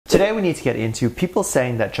Today we need to get into people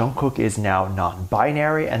saying that Jung Kook is now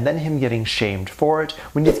non-binary and then him getting shamed for it.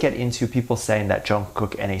 We need to get into people saying that Jung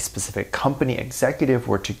Kook and a specific company executive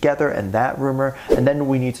were together and that rumor. And then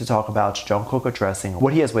we need to talk about Jung Kook addressing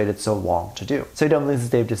what he has waited so long to do. So Dumplings, this is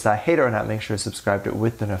Dave. Decide hater or not, make sure to subscribe to it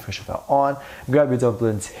with the notification bell on. Grab your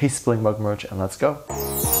Dumplings, hey Spling Mug merch, and let's go.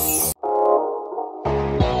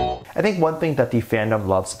 I think one thing that the fandom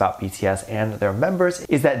loves about BTS and their members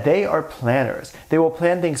is that they are planners. They will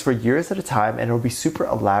plan things for years at a time and it will be super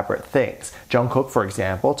elaborate things. Jung Kook, for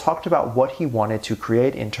example, talked about what he wanted to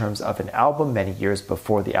create in terms of an album many years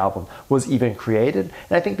before the album was even created,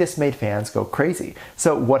 and I think this made fans go crazy.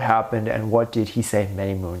 So what happened and what did he say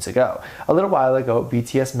many moons ago? A little while ago,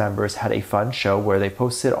 BTS members had a fun show where they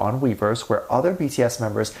posted on Weverse where other BTS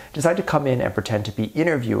members decided to come in and pretend to be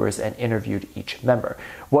interviewers and interviewed each member.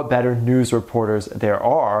 What better news reporters there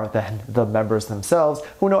are than the members themselves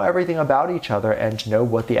who know everything about each other and know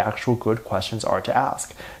what the actual good questions are to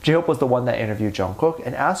ask. J-Hope was the one that interviewed Jung Kook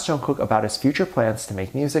and asked Jung Kook about his future plans to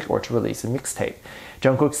make music or to release a mixtape.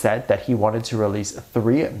 Jung Kook said that he wanted to release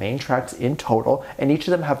 3 main tracks in total, and each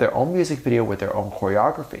of them have their own music video with their own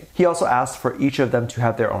choreography. He also asked for each of them to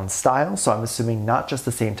have their own style, so I'm assuming not just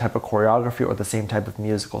the same type of choreography or the same type of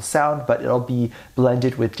musical sound, but it'll be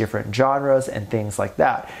blended with different genres and things like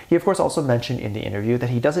that. He of course also mentioned in the interview that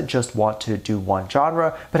he doesn't just want to do one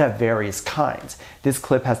genre, but have various kinds. This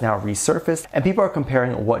clip has now resurfaced, and people are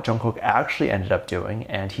comparing what Jung Kook actually ended up doing,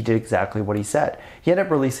 and he did exactly what he said. He ended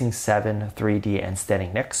up releasing 7, 3D, and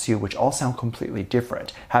Standing Next to You, which all sound completely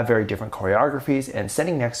different, have very different choreographies, and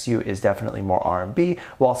Standing Next to You is definitely more R&B,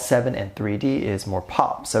 while 7 and 3D is more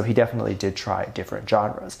pop, so he definitely did try different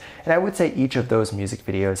genres. And I would say each of those music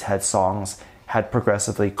videos had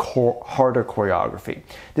progressively harder choreography.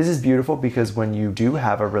 This is beautiful because when you do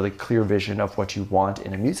have a really clear vision of what you want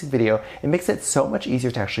in a music video, it makes it so much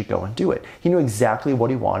easier to actually go and do it. He knew exactly what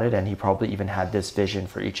he wanted, and he probably even had this vision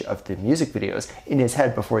for each of the music videos in his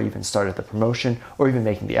head before he even started the promotion or even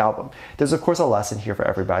making the album. There's of course a lesson here for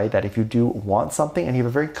everybody that if you do want something and you have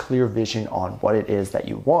a very clear vision on what it is that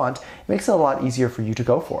you want, it makes it a lot easier for you to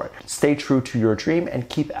go for it. Stay true to your dream and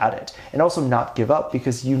keep at it, and also not give up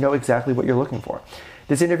because you know exactly what you're looking for.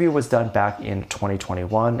 This interview was done back in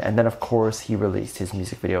 2021, and then of course he released his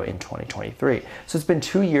music video in 2023. So it's been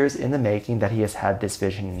 2 years in the making that he has had this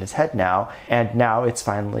vision in his head now, and now it's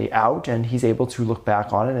finally out and he's able to look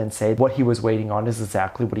back on it and say what he was waiting on is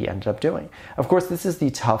exactly what he ended up doing. Of course, this is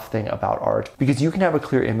the tough thing about art, because you can have a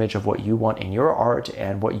clear image of what you want in your art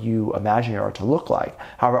and what you imagine your art to look like.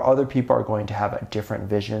 However, other people are going to have different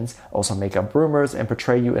visions, also make up rumors and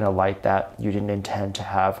portray you in a light that you didn't intend to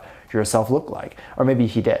have yourself look like, or maybe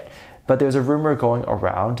he did. But there's a rumor going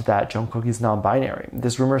around that Jung Kook is non-binary.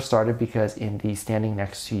 This rumor started because in the Standing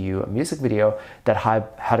Next to You music video that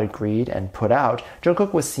HYBE had agreed and put out, Jung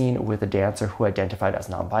Kook was seen with a dancer who identified as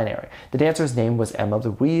non-binary. The dancer's name was Emma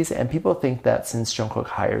Louise, and people think that since Jung Kook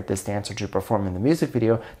hired this dancer to perform in the music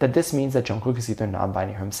video, that this means that Jung Kook is either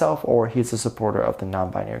non-binary himself or he's a supporter of the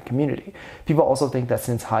non-binary community. People also think that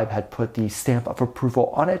since HYBE had put the stamp of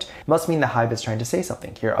approval on it, it must mean that HYBE is trying to say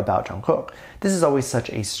something here about Jung Kook. This is always such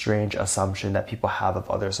a strange assumption that people have of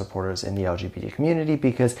other supporters in the LGBT community,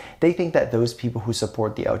 because they think that those people who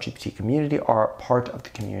support the LGBT community are part of the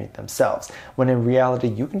community themselves, when in reality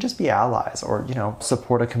you can just be allies or,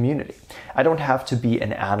 support a community. I don't have to be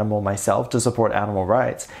an animal myself to support animal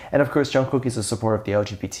rights, and of course Jung Kook is a supporter of the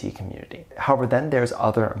LGBT community. However, then there's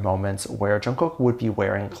other moments where Jung Kook would be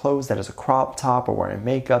wearing clothes that is a crop top or wearing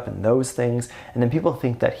makeup and those things, and then people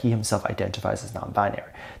think that he himself identifies as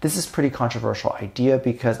non-binary. This is a pretty controversial idea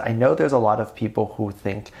because I know there's a lot of people who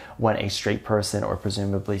think when a straight person or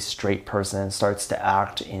presumably straight person starts to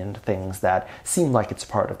act in things that seem like it's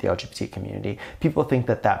part of the LGBT community, people think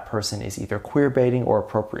that that person is either queer baiting or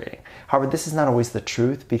appropriating. However, this is not always the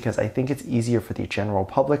truth, because I think it's easier for the general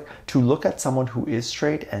public to look at someone who is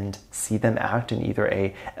straight and see them act in either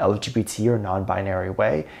a LGBT or non-binary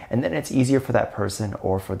way, and then it's easier for that person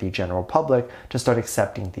or for the general public to start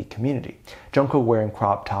accepting the community. Jung Kook wearing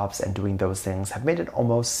crop tops and doing those things have made it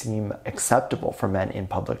almost seem acceptable for men in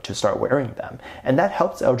public to start wearing them, and that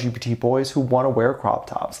helps LGBT boys who want to wear crop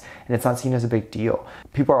tops, and it's not seen as a big deal.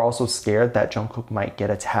 People are also scared that Jung Kook might get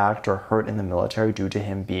attacked or hurt in the military due to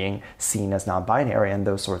him being seen as non-binary and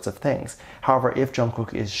those sorts of things. However, if Jung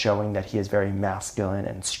Kook is showing that he is very masculine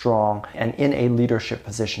and strong and in a leadership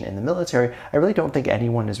position in the military, I really don't think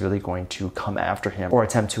anyone is really going to come after him or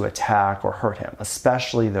attempt to attack or hurt him,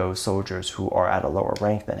 especially those soldiers who are at a lower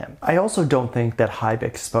rank than him. I also don't think that HYBE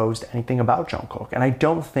exposed exposed anything about Jung Kook, and I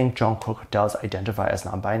don't think Jung Kook does identify as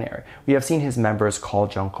non-binary. We have seen his members call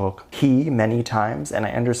Jung Kook he many times, and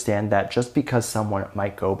I understand that just because someone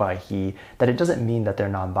might go by he, that it doesn't mean that they're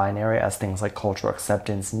non-binary, as things like cultural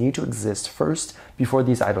acceptance need to exist first before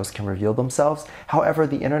these idols can reveal themselves. However,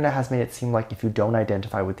 the internet has made it seem like if you don't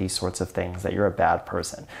identify with these sorts of things, that you're a bad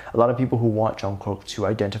person. A lot of people who want Jung Kook to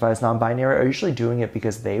identify as non-binary are usually doing it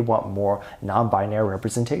because they want more non-binary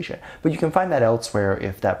representation. But you can find that elsewhere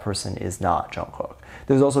if that person is not Jung Kook.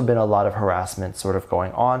 There's also been a lot of harassment sort of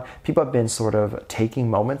going on. People have been sort of taking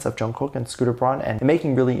moments of Jung Kook and Scooter Braun and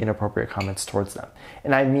making really inappropriate comments towards them.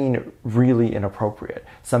 And I mean really inappropriate.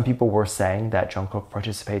 Some people were saying that Jung Kook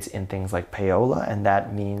participates in things like payola, and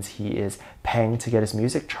that means he is paying to get his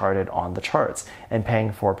music charted on the charts and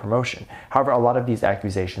paying for promotion. However, a lot of these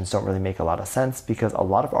accusations don't really make a lot of sense because a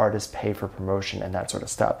lot of artists pay for promotion and that sort of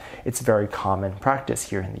stuff. It's very common practice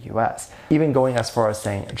here in the US. Even going as far as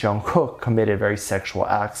saying Jung Kook committed very sexual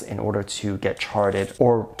acts in order to get charted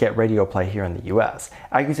or get radio play here in the US.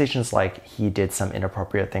 Accusations like he did some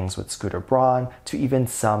inappropriate things with Scooter Braun, to even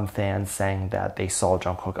some fans saying that they saw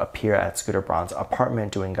Jung Kook appear at Scooter Braun's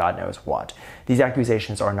apartment doing God knows what. These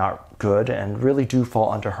accusations are not good and really do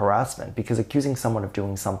fall under harassment, because accusing someone of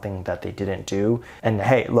doing something that they didn't do, and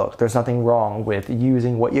hey, look, there's nothing wrong with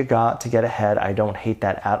using what you got to get ahead. I don't hate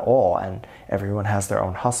that at all, and everyone has their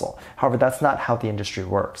own hustle. However, that's not how the industry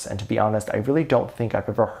works, and to be honest, I really don't think I've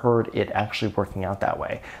ever heard it actually working out that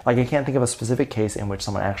way. Like, I can't think of a specific case in which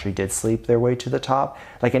someone actually did sleep their way to the top.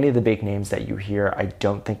 Like, any of the big names that you hear, I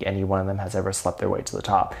don't think any one of them has ever slept their way to the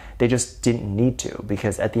top. They just didn't need to,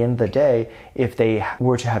 because at the end of the day, if they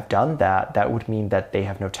were to have done that, that would mean that they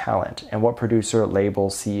have no talent. And what producer, label,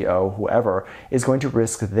 CEO, whoever is going to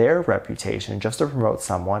risk their reputation just to promote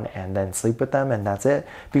someone and then sleep with them and that's it?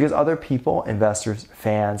 Because other people, investors,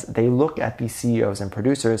 fans, they look at these CEOs and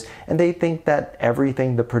producers and they think that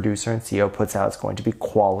everything the producer and CEO puts out is going to be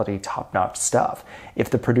quality, top-notch stuff. If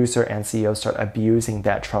the producer and CEO start abusing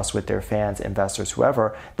that trust with their fans, investors,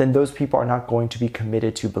 whoever, then those people are not going to be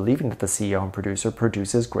committed to believing that the CEO and producer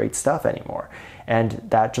produces great stuff anymore. And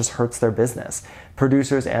that just hurts their business.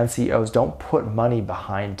 Producers and CEOs don't put money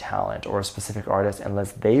behind talent or a specific artist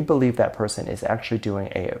unless they believe that person is actually doing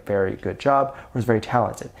a very good job or is very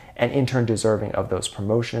talented and in turn deserving of those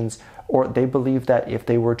promotions, or they believe that if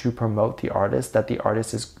they were to promote the artist, that the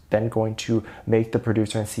artist is then going to make the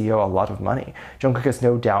producer and CEO a lot of money. Jung Kook has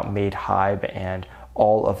no doubt made HYBE and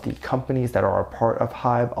all of the companies that are a part of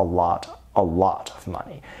HYBE a lot of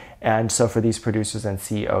money. And so for these producers and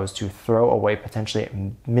CEOs to throw away potentially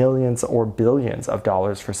millions or billions of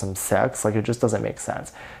dollars for some sex, like, it just doesn't make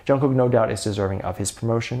sense. Jung Kook no doubt is deserving of his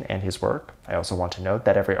promotion and his work. I also want to note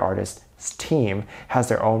that every artist's team has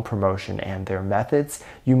their own promotion and their methods.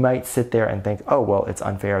 You might sit there and think, oh, well, it's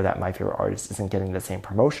unfair that my favorite artist isn't getting the same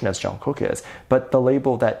promotion as Jung Kook is. But the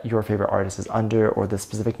label that your favorite artist is under, or the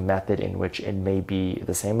specific method in which it may be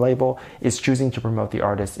the same label, is choosing to promote the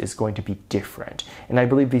artist is going to be different. And I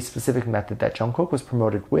believe the specific method that Jung Kook was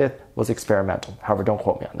promoted with was experimental. However, don't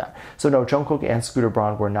quote me on that. So no, Jung Kook and Scooter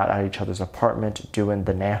Braun were not at each other's apartment doing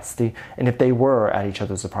the nasty. And if they were at each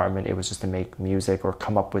other's apartment, it was just to make music or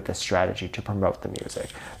come up with a strategy to promote the music.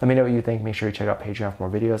 Let me know what you think. Make sure you check out Patreon for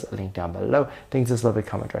more videos. Link down below. Thanks, this lovely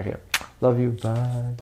comment right here. Love you. Bye.